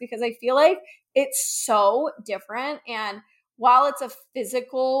arts because I feel like it's so different. And while it's a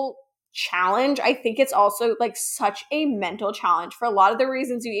physical challenge. I think it's also like such a mental challenge for a lot of the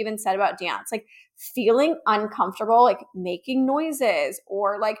reasons you even said about dance, like feeling uncomfortable, like making noises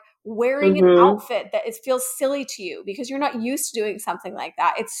or like wearing an Mm-hmm. outfit that it feels silly to you because you're not used to doing something like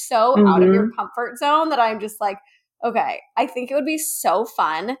that. It's so out of your Mm-hmm. comfort zone that I'm just like, okay, I think it would be so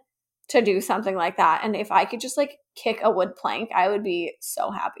fun to do something like that. And if I could just like kick a wood plank, I would be so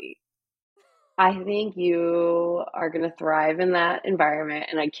happy. I think you are going to thrive in that environment,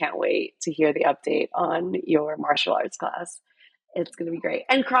 and I can't wait to hear the update on your martial arts class. It's going to be great.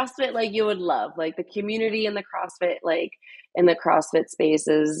 And CrossFit, like you would love, like the community in the CrossFit, like in the CrossFit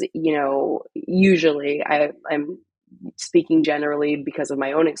spaces, usually I'm speaking generally because of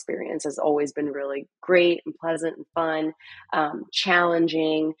my own experience, has always been really great and pleasant and fun,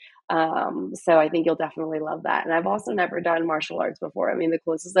 challenging. So I think you'll definitely love that. And I've also never done martial arts before. I mean, the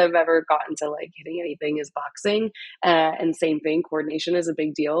closest I've ever gotten to like hitting anything is boxing. And same thing, coordination is a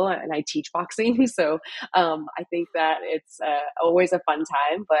big deal. And I teach boxing. So I think that it's always a fun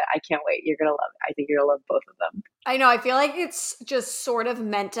time, but I can't wait. You're going to love it. I think you're going to love both of them. I know. I feel like it's just sort of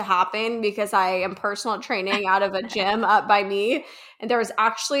meant to happen because I am personal training out of a gym up by me. And there was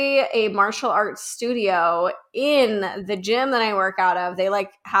actually a martial arts studio in the gym that I work out of. They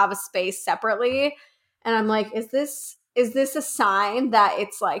like have a space separately. And I'm like, is this a sign that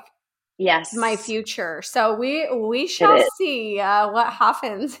it's like my Yes, future? So we it shall is. see what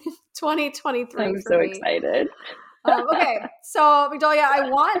happens in 2023 I'm for so me. excited. Okay, so Migdalia, I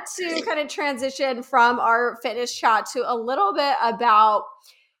want to kind of transition from our fitness chat to a little bit about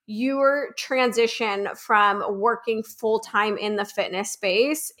your transition from working full time in the fitness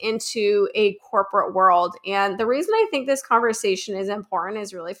space into a corporate world. And the reason I think this conversation is important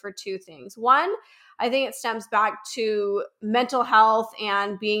is really for two things. One, I think it stems back to mental health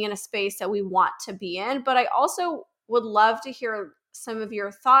and being in a space that we want to be in. But I also would love to hear some of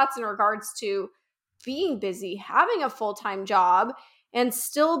your thoughts in regards to being busy, having a full time job, and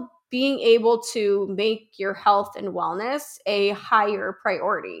still being able to make your health and wellness a higher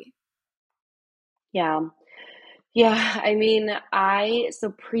priority. Yeah. Yeah, I mean,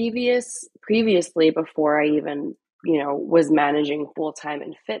 previously before I even, was managing full-time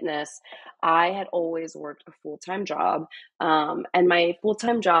in fitness, I had always worked a full-time job. And my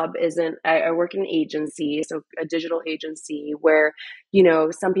full-time job isn't, I work in an agency, so a digital agency where,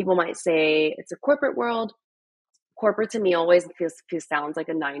 some people might say it's a corporate world. Corporate to me always feels sounds like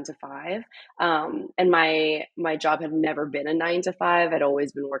a 9 to 5, and my job had never been a 9 to 5. I'd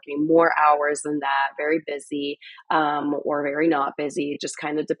always been working more hours than that, very busy, or very not busy. It just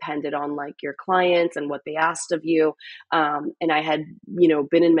kind of depended on like your clients and what they asked of you. And I had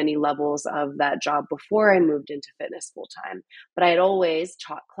been in many levels of that job before I moved into fitness full time, but I had always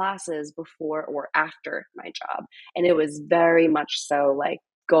taught classes before or after my job, and it was very much so like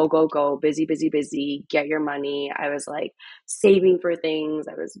go, go, go, busy, busy, busy, get your money. I was like saving for things.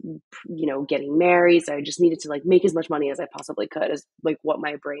 I was, getting married. So I just needed to like make as much money as I possibly could, as like what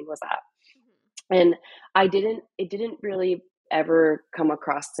my brain was at. And it didn't really ever come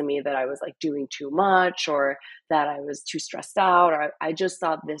across to me that I was like doing too much or that I was too stressed out. Or I just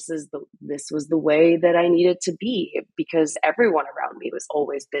thought this was the way that I needed to be, because everyone around me was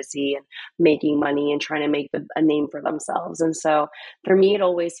always busy and making money and trying to make a name for themselves. And so for me, it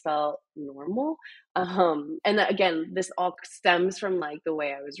always felt normal. And again, this all stems from like the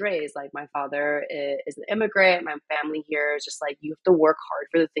way I was raised. Like my father is an immigrant. My family here is just like, you have to work hard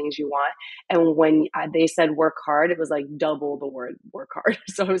for the things you want. And when they said work hard, it was like double the word work hard.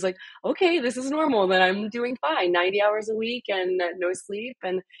 So I was like, okay, this is normal. Then I'm doing fine, 90 hours a week and no sleep.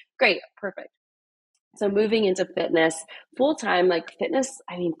 And great, perfect. So moving into fitness full time, like fitness,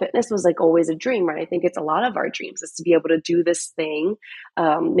 I mean, fitness was like always a dream, right? I think it's a lot of our dreams is to be able to do this thing,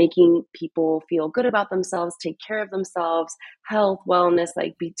 making people feel good about themselves, take care of themselves, health, wellness,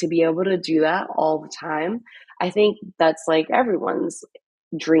 to be able to do that all the time. I think that's like everyone's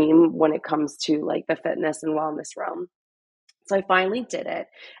dream when it comes to like the fitness and wellness realm. So I finally did it,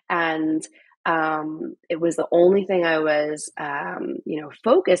 and it was the only thing I was,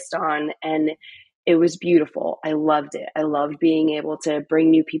 focused on, and it was beautiful. I loved it. I loved being able to bring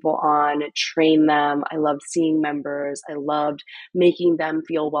new people on, train them. I loved seeing members. I loved making them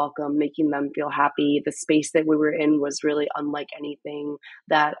feel welcome, making them feel happy. The space that we were in was really unlike anything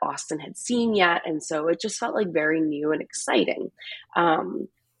that Austin had seen yet, and so it just felt like very new and exciting. Um,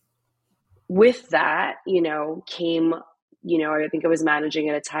 with that, came, I think I was managing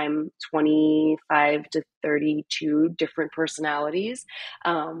at a time 25 to 32 different personalities,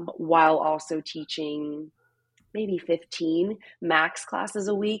 while also teaching maybe 15 max classes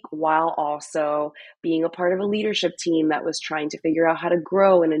a week, while also being a part of a leadership team that was trying to figure out how to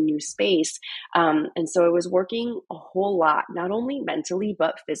grow in a new space. And so I was working a whole lot, not only mentally,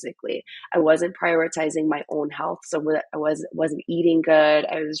 but physically. I wasn't prioritizing my own health. So wasn't eating good.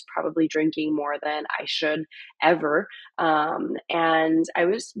 I was probably drinking more than I should ever. And I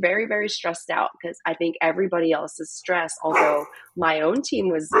was very, very stressed out because I think everybody else's stress, although my own team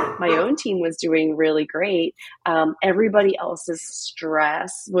was doing really great, everybody else's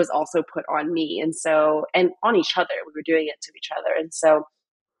stress was also put on me. And so, and on each other, we were doing it to each other. And so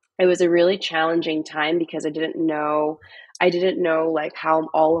it was a really challenging time because I didn't know like how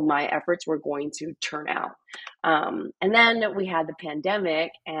all of my efforts were going to turn out. And then we had the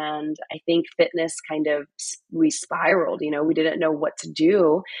pandemic, and I think fitness kind of we spiraled. We didn't know what to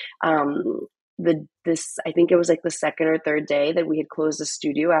do. This I think it was like the second or third day that we had closed the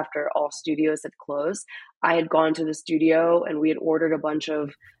studio after all studios had closed. I had gone to the studio and we had ordered a bunch of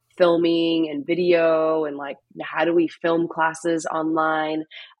filming and video and like how do we film classes online.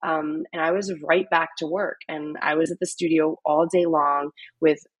 And I was right back to work, and I was at the studio all day long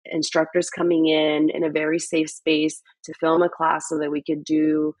with instructors coming in a very safe space to film a class so that we could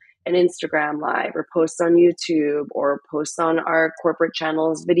do an Instagram live or post on YouTube or post on our corporate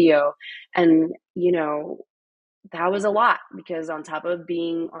channels video. And that was a lot because on top of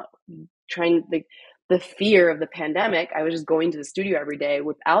being trying the fear of the pandemic, I was just going to the studio every day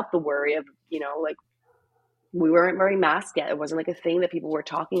without the worry of, like we weren't very masked yet. It wasn't like a thing that people were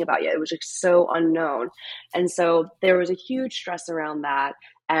talking about yet. It was like so unknown. And so there was a huge stress around that.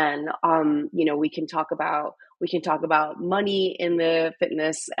 And, we can talk about money in the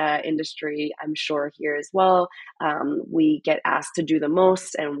fitness industry, I'm sure here as well. We get asked to do the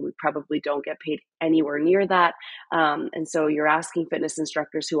most and we probably don't get paid anywhere near that. And so you're asking fitness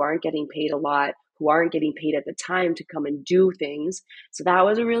instructors who aren't getting paid a lot, who aren't getting paid at the time, to come and do things. So that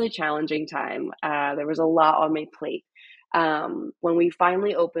was a really challenging time. There was a lot on my plate. When we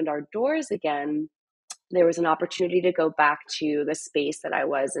finally opened our doors again, there was an opportunity to go back to the space that I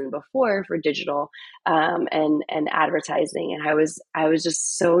was in before for digital, and advertising. And I was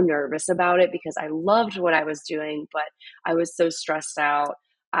just so nervous about it because I loved what I was doing, but I was so stressed out.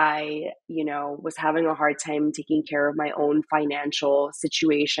 I, was having a hard time taking care of my own financial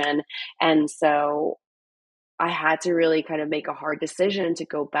situation. And so I had to really kind of make a hard decision to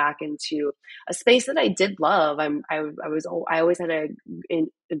go back into a space that I did love. I always had a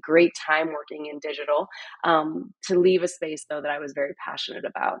great time working in digital. To leave a space though that I was very passionate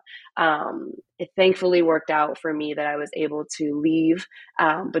about. It thankfully worked out for me that I was able to leave,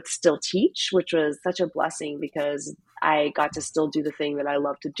 but still teach, which was such a blessing because I got to still do the thing that I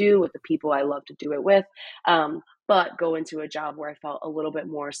love to do with the people I love to do it with. But go into a job where I felt a little bit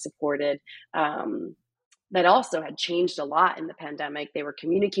more supported. That also had changed a lot in the pandemic. They were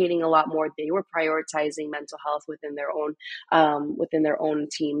communicating a lot more. They were prioritizing mental health within their own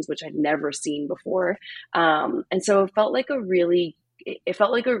teams, which I'd never seen before. And so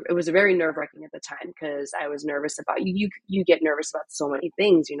it was very nerve wracking at the time because I was nervous about you get nervous about so many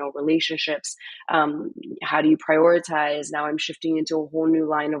things, relationships. How do you prioritize? Now I'm shifting into a whole new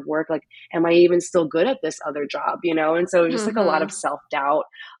line of work. Like, am I even still good at this other job? And so it was just like a lot of Mm-hmm. self doubt,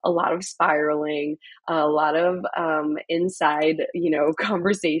 a lot of spiraling, a lot of inside,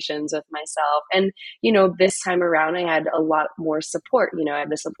 conversations with myself. And, this time around, I had a lot more support. I had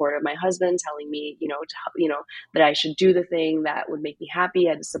the support of my husband telling me, that I should do the thing that would make me happy.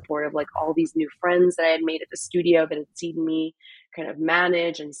 I had the support of like all these new friends that I had made at the studio that had seen me kind of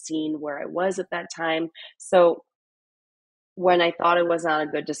manage and seen where I was at that time. So when I thought it was not a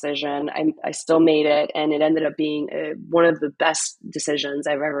good decision, I still made it, and it ended up being one of the best decisions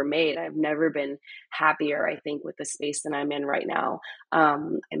I've ever made. I've never been happier, I think, with the space that I'm in right now.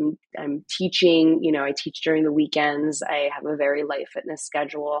 I'm teaching. I teach during the weekends. I have a very light fitness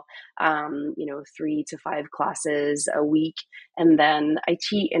schedule. 3 to 5 classes a week, and then I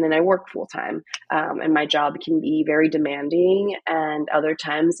teach, and then I work full time. And my job can be very demanding, and other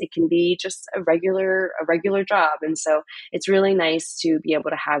times it can be just a regular job. And so it's really nice to be able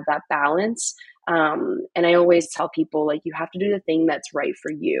to have that balance. And I always tell people, like, you have to do the thing that's right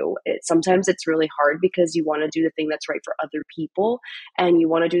for you. Sometimes it's really hard because you want to do the thing that's right for other people, and you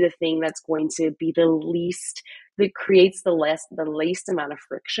want to do the thing that's going to be that creates the least amount of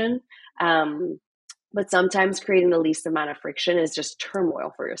friction. But sometimes creating the least amount of friction is just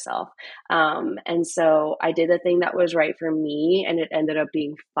turmoil for yourself. And so I did the thing that was right for me, and it ended up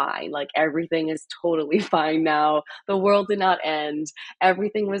being fine. Like, everything is totally fine now. The world did not end.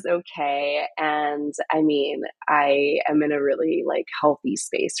 Everything was okay. And I mean, I am in a really like healthy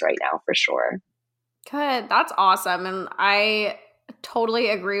space right now for sure. Good. That's awesome. And I totally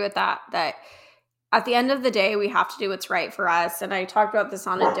agree with that. That at the end of the day, we have to do what's right for us. And I talked about this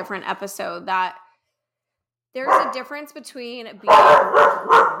on a different episode that there's a difference between being.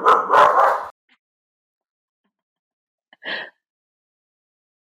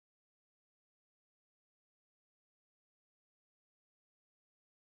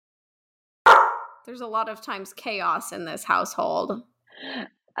 There's a lot of times chaos in this household.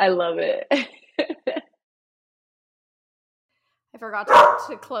 I love it. I forgot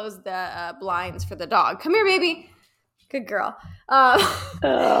to close the blinds for the dog. Come here, baby. Good girl.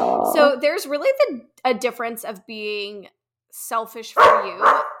 So there's really a difference of being selfish for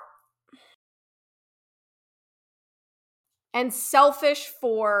you and selfish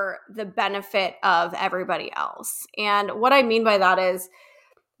for the benefit of everybody else. And what I mean by that is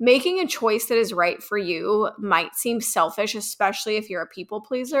making a choice that is right for you might seem selfish, especially if you're a people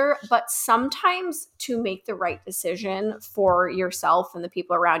pleaser, but sometimes to make the right decision for yourself and the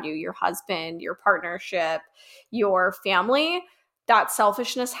people around you, your husband, your partnership, your family, that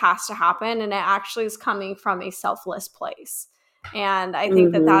selfishness has to happen. And it actually is coming from a selfless place. And I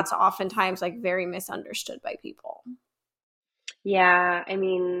think that that's oftentimes like very misunderstood by people. Yeah, I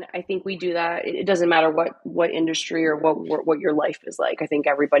mean, I think we do that. It doesn't matter what industry or what your life is like. I think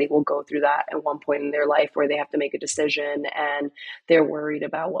everybody will go through that at one point in their life where they have to make a decision and they're worried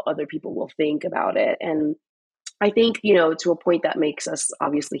about what other people will think about it. And I think, to a point that makes us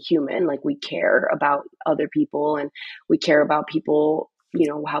obviously human, like we care about other people and we care about people,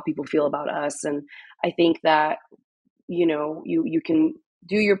 how people feel about us. And I think that, you can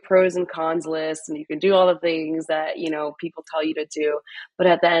do your pros and cons list and you can do all the things that, people tell you to do. But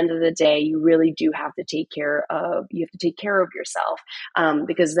at the end of the day, you really do have to take care of yourself,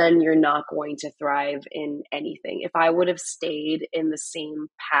 because then you're not going to thrive in anything. If I would have stayed in the same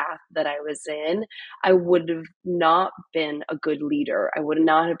path that I was in, I would have not been a good leader. I would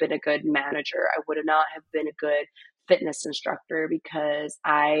not have been a good manager. I would not have been a good fitness instructor because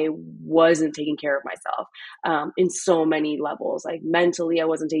I wasn't taking care of myself, in so many levels. Like mentally, I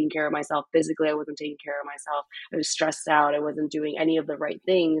wasn't taking care of myself. Physically, I wasn't taking care of myself. I was stressed out. I wasn't doing any of the right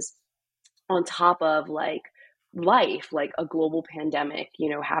things, on top of like a global pandemic,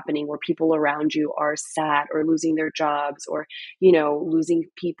 happening where people around you are sad or losing their jobs or, losing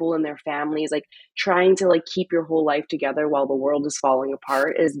people in their families. Like trying to like keep your whole life together while the world is falling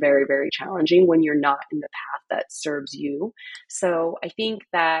apart is very, very challenging when you're not in the path that serves you. So I think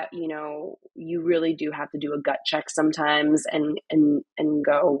that, you really do have to do a gut check sometimes and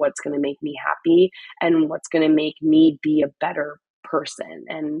go, what's going to make me happy and what's going to make me be a better person.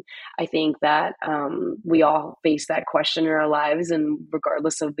 And I think that we all face that question in our lives, and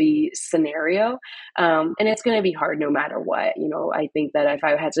regardless of the scenario, and it's going to be hard no matter what. I think that if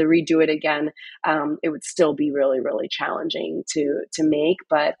I had to redo it again, it would still be really, really challenging to make.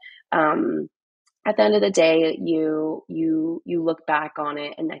 But at the end of the day, you look back on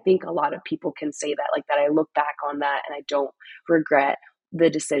it, and I think a lot of people can say that, like that. I look back on that, and I don't regret the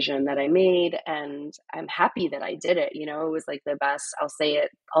decision that I made, and I'm happy that I did it. It was like the best. I'll say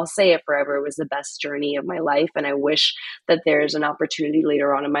it forever. It was the best journey of my life, and I wish that there's an opportunity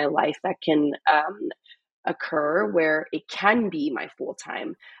later on in my life that can occur where it can be my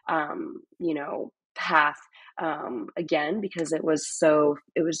full-time path again, because it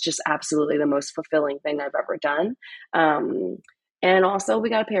was just absolutely the most fulfilling thing I've ever done. And also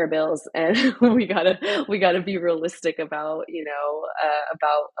we got to pay our bills, and we gotta be realistic about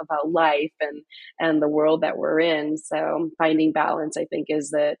about life and the world that we're in. So finding balance, I think,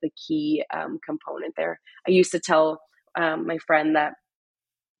 is the key component there. I used to tell my friend that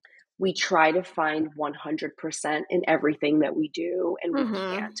we try to find 100% in everything that we do, and we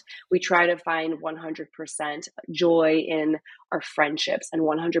can't. We try to find 100% joy in our friendships and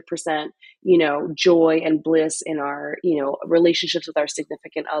 100%, joy and bliss in our, relationships with our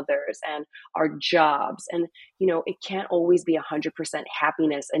significant others and our jobs. And, it can't always be 100%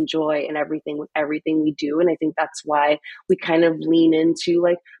 happiness and joy and everything with everything we do. And I think that's why we kind of lean into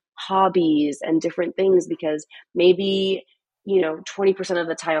like hobbies and different things, because maybe 20% of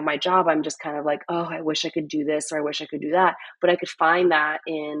the time of my job, I'm just kind of like, oh, I wish I could do this or I wish I could do that. But I could find that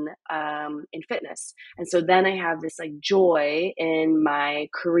in fitness. And so then I have this like joy in my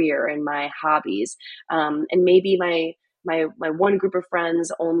career and my hobbies. And maybe my one group of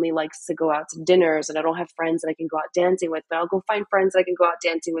friends only likes to go out to dinners, and I don't have friends that I can go out dancing with, but I'll go find friends that I can go out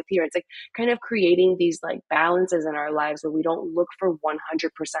dancing with here. It's like kind of creating these like balances in our lives where we don't look for 100%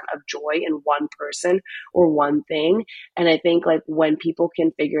 of joy in one person or one thing. And I think like when people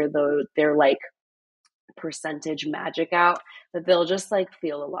can figure their like percentage magic out, that they'll just like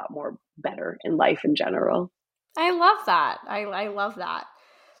feel a lot more better in life in general. I love that. I love that.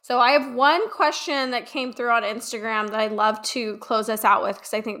 So I have one question that came through on Instagram that I'd love to close us out with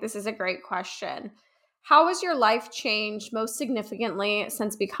because I think this is a great question. How has your life changed most significantly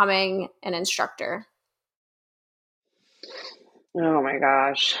since becoming an instructor? Oh my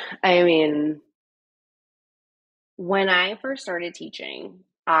gosh. I mean, when I first started teaching,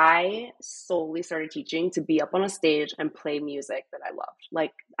 I solely started teaching to be up on a stage and play music that I loved.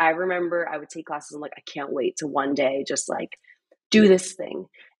 Like, I remember I would take classes and like, I can't wait to one day just like do this thing.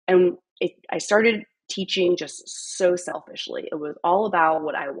 And I started teaching just so selfishly. It was all about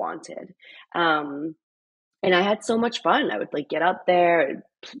what I wanted. Um, and I had so much fun. I would like get up there.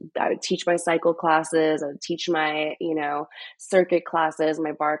 I would teach my cycle classes. I would teach my, circuit classes,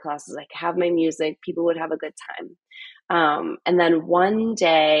 my bar classes. Like have my music. People would have a good time. And then one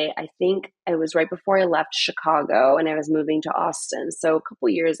day, I think it was right before I left Chicago and I was moving to Austin. So a couple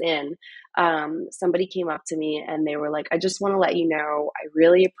years in, somebody came up to me and they were like, I just want to let you know, I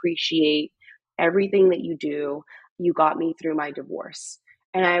really appreciate everything that you do. You got me through my divorce.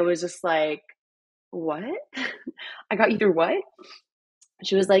 And I was just like, what? I got you through what?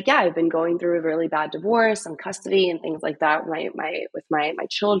 She was like, yeah, I've been going through a really bad divorce and custody and things like that with my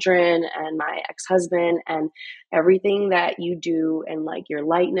children and my ex-husband, and everything that you do and like your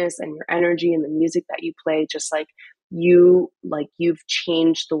lightness and your energy and the music that you play, just you've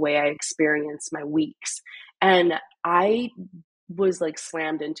changed the way I experience my weeks. And I was like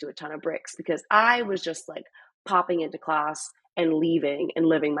slammed into a ton of bricks because I was just like popping into class and leaving and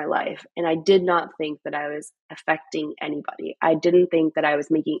living my life. And I did not think that I was affecting anybody. I didn't think that I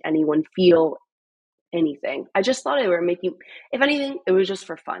was making anyone feel anything. I just thought I were making, if anything, it was just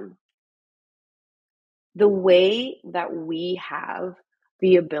for fun. The way that we have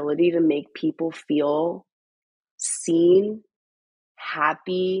the ability to make people feel seen,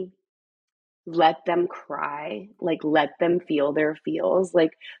 happy, let them cry, like let them feel their feels,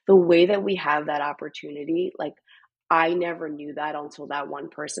 like the way that we have that opportunity, like I never knew that until that one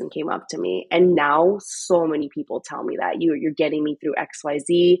person came up to me. And now so many people tell me that you're getting me through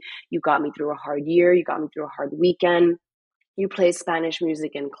XYZ, you got me through a hard year, you got me through a hard weekend. You play Spanish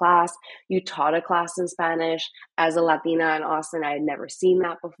music in class. You taught a class in Spanish. As a Latina in Austin, I had never seen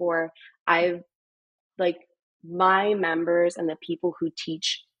that before. I've like my members and the people who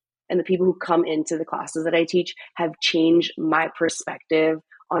teach and the people who come into the classes that I teach have changed my perspective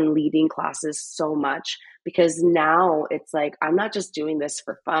on leading classes so much, because now it's like I'm not just doing this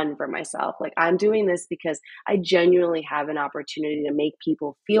for fun for myself. Like I'm doing this because I genuinely have an opportunity to make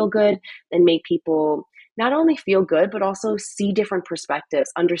people feel good and make people not only feel good, but also see different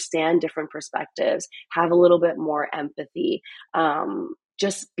perspectives, understand different perspectives, have a little bit more empathy.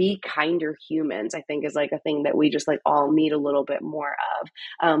 Just be kinder humans, I think is like a thing that we just like all need a little bit more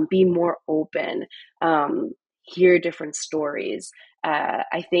of. Be more open, hear different stories.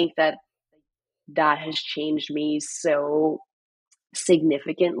 I think that has changed me so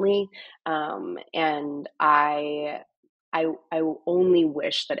significantly. And I only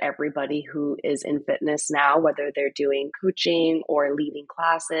wish that everybody who is in fitness now, whether they're doing coaching or leading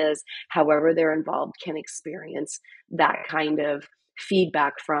classes, however they're involved, can experience that kind of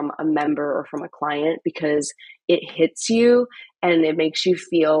feedback from a member or from a client, because it hits you and it makes you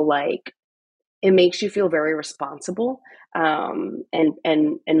feel very responsible, and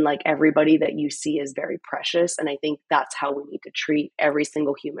like everybody that you see is very precious. And I think that's how we need to treat every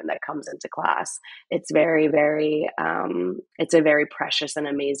single human that comes into class. It's very very it's a very precious and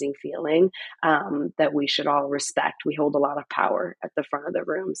amazing feeling, that we should all respect. We hold a lot of power at the front of the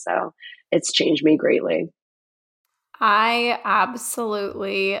room, so it's changed me greatly. I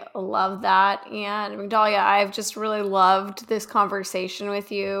absolutely love that. And Migdalia, I've just really loved this conversation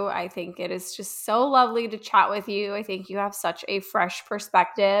with you. I think it is just so lovely to chat with you. I think you have such a fresh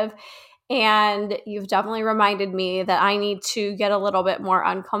perspective. And you've definitely reminded me that I need to get a little bit more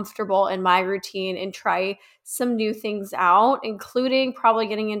uncomfortable in my routine and try some new things out, including probably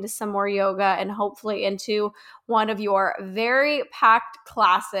getting into some more yoga and hopefully into one of your very packed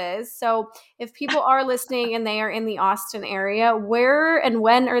classes. So, if people are listening and they are in the Austin area, where and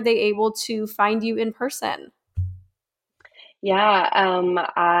when are they able to find you in person? Yeah,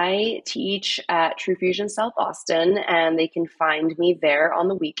 I teach at True Fusion South Austin, and they can find me there on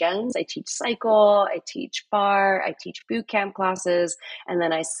the weekends. I teach cycle, I teach bar, I teach boot camp classes, and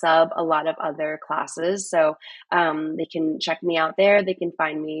then I sub a lot of other classes. So they can check me out there. They can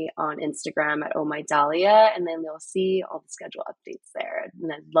find me on Instagram at Migdalia, and then they'll see all the schedule updates there.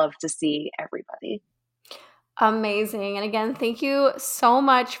 And I'd love to see everybody. Amazing. And again, thank you so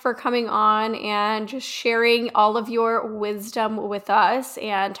much for coming on and just sharing all of your wisdom with us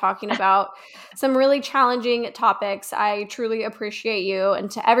and talking about some really challenging topics. I truly appreciate you.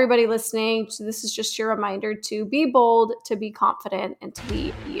 And to everybody listening, this is just your reminder to be bold, to be confident, and to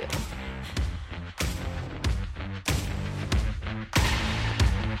be you.